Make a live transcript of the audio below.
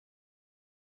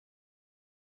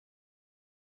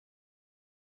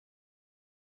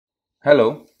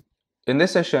Hello. In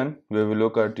this session, we will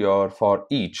look at your for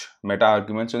each meta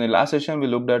argument. So in the last session, we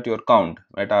looked at your count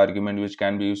meta argument, which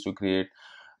can be used to create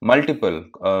multiple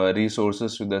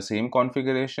resources with the same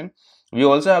configuration. We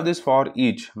also have this for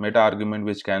each meta argument,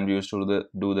 which can be used to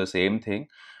do the same thing.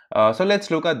 So let's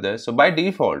look at this. So by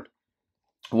default,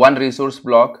 one resource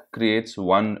block creates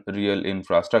one real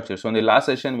infrastructure. So in the last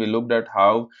session, we looked at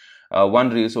how one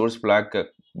resource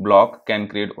block can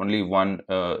create only one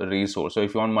resource. So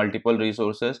if you want multiple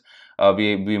resources,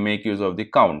 we make use of the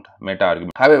count meta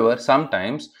argument. However,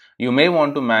 sometimes you may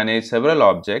want to manage several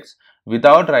objects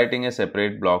without writing a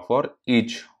separate block for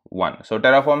each one. So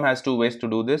Terraform has two ways to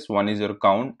do this. One is your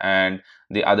count and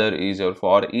the other is your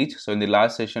for each. So in the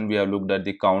last session, we have looked at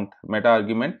the count meta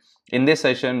argument. In this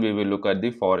session, we will look at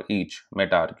the for each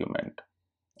meta argument,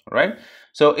 right?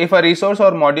 So if a resource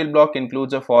or module block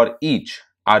includes a for each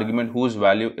argument whose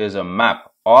value is a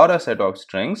map or a set of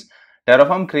strings,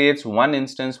 Terraform creates one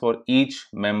instance for each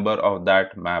member of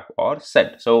that map or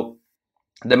set. So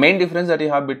the main difference that you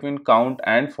have between count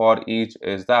and for each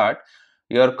is that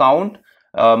your count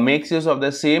makes use of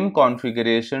the same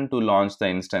configuration to launch the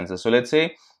instances. So let's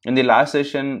say in the last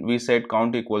session we said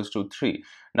count equals to 3.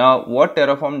 Now what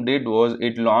Terraform did was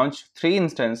it launched 3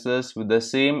 instances with the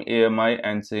same AMI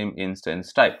and same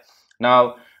instance type.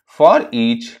 Now for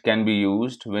each can be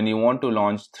used when you want to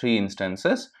launch 3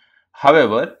 instances.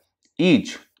 However,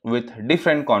 each with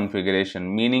different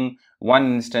configuration, meaning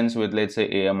one instance with, let's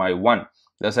say, AMI 1,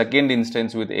 the second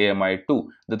instance with AMI 2,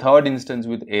 the third instance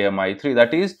with AMI 3.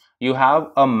 That is, you have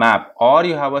a map or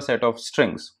you have a set of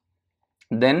strings.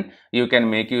 Then you can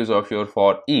make use of your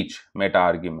for each meta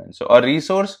argument. So a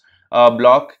resource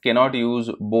block cannot use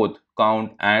both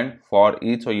count and for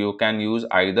each. So you can use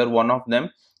either one of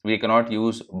them. We cannot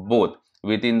use both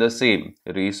within the same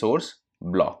resource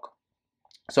block.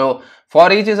 So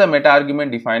for each is a meta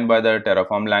argument defined by the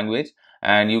Terraform language,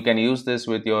 and you can use this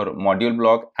with your module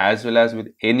block as well as with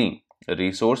any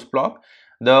resource block.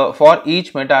 The for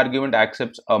each meta argument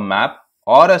accepts a map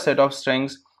or a set of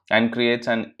strings and creates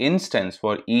an instance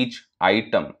for each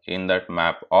item in that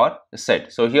map or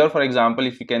set. So here, for example,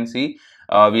 if you can see,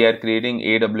 we are creating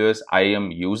AWS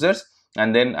IAM users,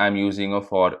 and then I'm using a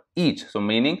for each. So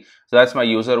meaning, so that's my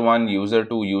user 1, user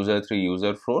 2, user 3,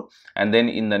 user 4, and then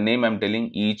in the name I'm telling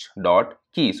each dot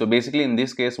key. So basically in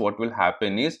this case what will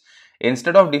happen is,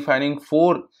 instead of defining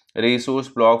 4 resource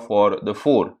block for the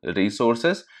 4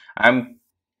 resources, I'm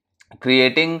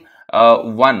creating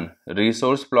one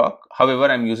resource block. However,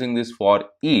 I'm using this for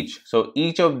each. So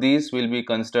each of these will be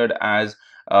considered as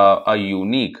a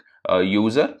unique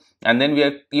user, and then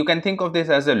you can think of this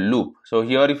as a loop. So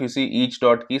here if you see each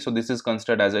dot key, so this is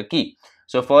considered as a key.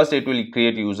 So first it will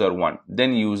create user 1,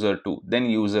 then user 2, then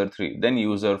user 3, then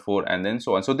user 4, and then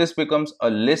so on. So this becomes a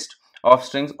list of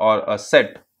strings or a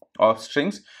set of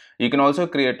strings. You can also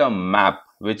create a map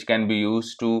which can be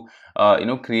used to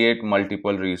create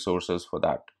multiple resources for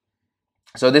that.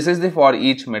 So this is the for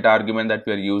each meta argument that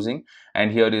we are using,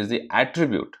 and here is the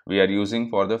attribute we are using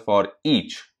for the for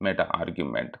each meta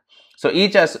argument. So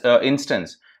each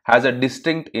instance has a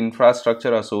distinct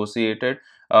infrastructure associated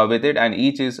with it, and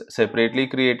each is separately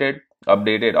created,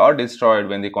 updated, or destroyed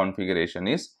when the configuration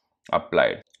is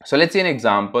applied. So let's see an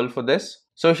example for this.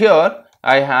 So here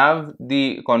I have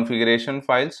the configuration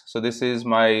files. So this is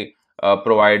my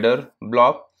provider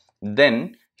block.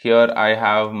 Then here I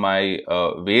have my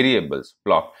variables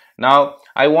block. Now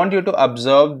I want you to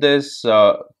observe this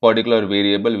particular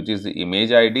variable, which is the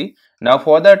image ID. Now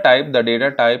for the type, the data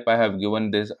type, I have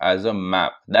given this as a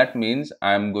map. That means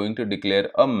I am going to declare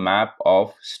a map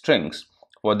of strings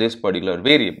for this particular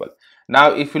variable.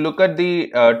 Now if you look at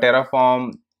the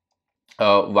Terraform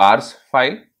vars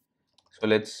file, so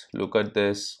let's look at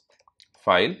this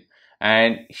file,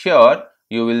 and here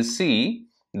you will see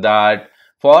that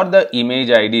for the image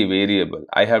ID variable,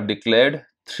 I have declared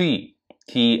 3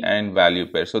 key and value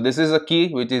pairs. So this is a key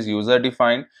which is user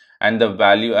defined, and the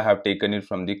value I have taken it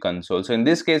from the console. So in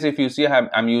this case, if you see,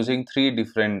 I'm using 3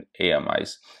 different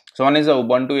AMIs. So one is the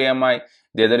Ubuntu AMI,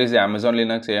 the other is the Amazon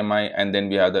Linux AMI, and then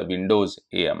we have the Windows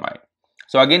AMI.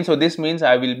 So again, so this means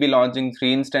I will be launching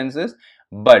 3 instances,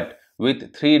 but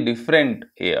with 3 different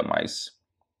AMIs.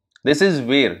 This is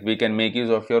where we can make use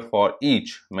of your for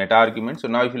each meta argument. So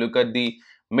now if you look at the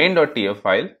main.tf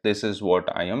file, this is what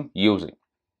I am using.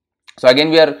 So again,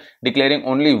 we are declaring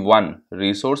only one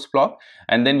resource block,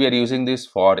 and then we are using this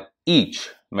for each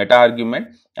meta argument,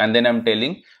 and then I'm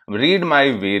telling read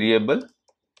my variable.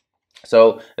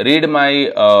 So read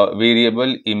my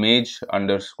variable image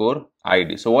underscore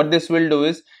ID. So what this will do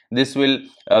is, this will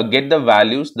get the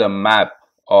values, the map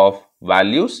of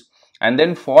values, and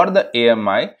then for the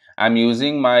AMI, I'm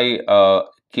using my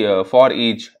for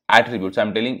each attribute. So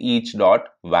I'm telling each dot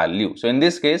value. So in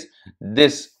this case,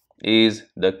 this is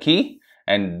the key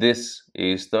and this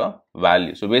is the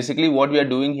value. So basically what we are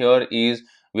doing here is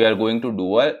we are going to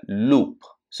do a loop.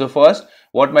 So first,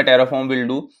 what my Terraform will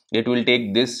do, it will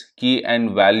take this key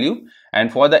and value,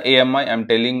 and for the AMI, I'm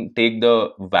telling take the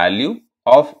value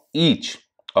of each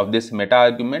of this meta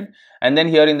argument, and then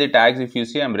here in the tags, if you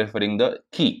see, I'm referring the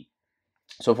key.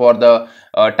 So for the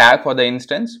tag for the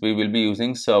instance, we will be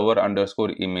using server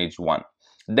underscore image1.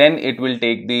 Then it will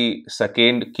take the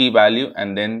second key value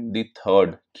and then the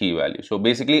third key value. So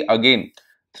basically again,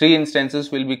 3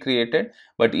 instances will be created,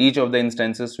 but each of the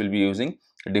instances will be using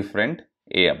different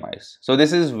AMIs. So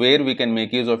this is where we can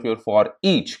make use of your for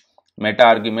each meta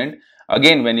argument.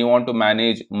 Again, when you want to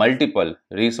manage multiple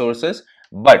resources,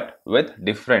 but with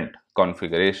different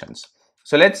configurations.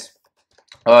 So let's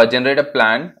generate a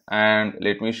plan and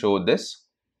let me show this.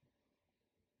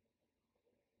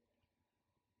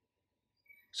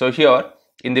 So here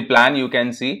in the plan you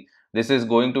can see this is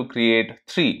going to create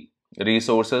 3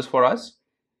 resources for us.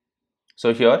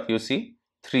 So here you see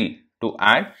 3 to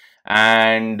add,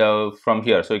 and from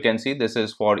here, so you can see this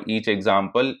is for each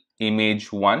example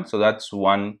image 1, so that's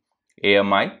 1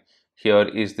 AMI. Here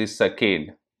is the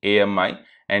second AMI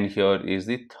and here is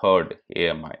the third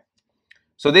AMI.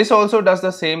 So this also does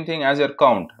the same thing as your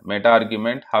count meta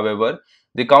argument. However,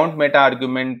 the count meta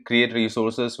argument create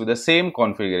resources with the same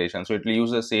configuration. So it will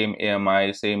use the same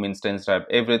AMI, same instance type,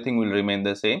 everything will remain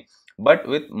the same, but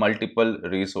with multiple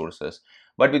resources.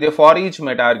 But with a for each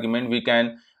meta argument, we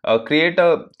can create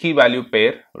a key value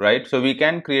pair, right? So we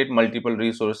can create multiple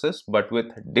resources, but with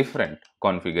different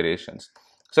configurations.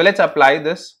 So let's apply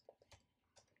this.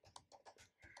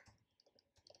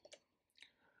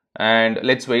 And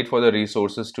let's wait for the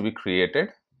resources to be created.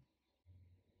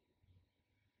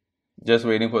 Just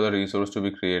waiting for the resource to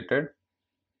be created.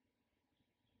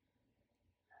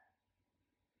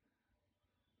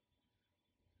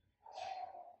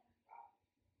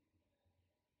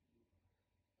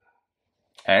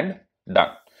 And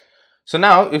done. So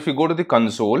now if you go to the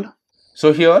console,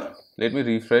 so here let me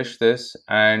refresh this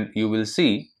and you will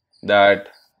see that,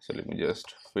 so let me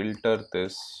just filter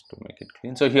this to make it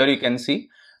clean. So here you can see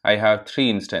I have 3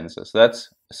 instances. That's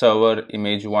server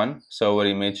image 1, server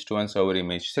image 2 and server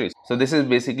image 3. So this is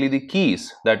basically the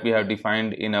keys that we have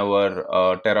defined in our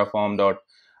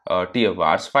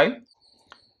terraform.tfvars file.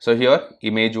 So here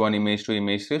image 1, image 2,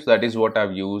 image 3, so that is what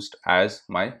I've used as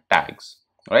my tags,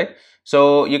 right?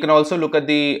 So you can also look at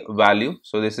the value.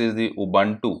 So this is the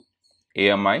Ubuntu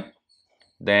AMI.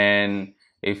 Then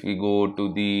if we go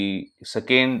to the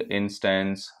second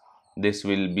instance, this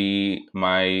will be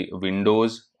my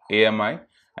Windows AMI,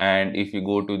 and if you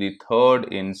go to the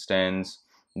third instance,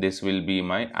 this will be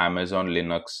my Amazon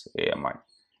Linux AMI.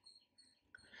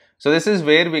 So this is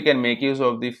where we can make use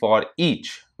of the for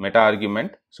each meta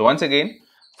argument. So once again,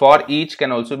 for each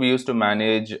can also be used to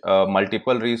manage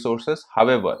multiple resources,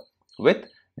 however, with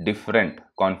different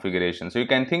configurations. So you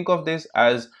can think of this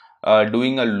as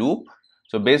doing a loop.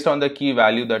 So based on the key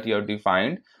value that you have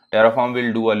defined, Terraform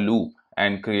will do a loop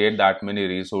and create that many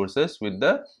resources with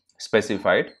the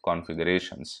specified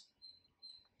configurations.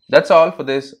 That's all for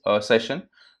this session.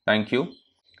 Thank you.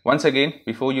 Once again,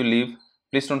 before you leave,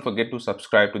 please don't forget to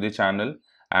subscribe to the channel,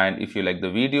 and if you like the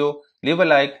video, leave a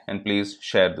like and please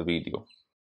share the video.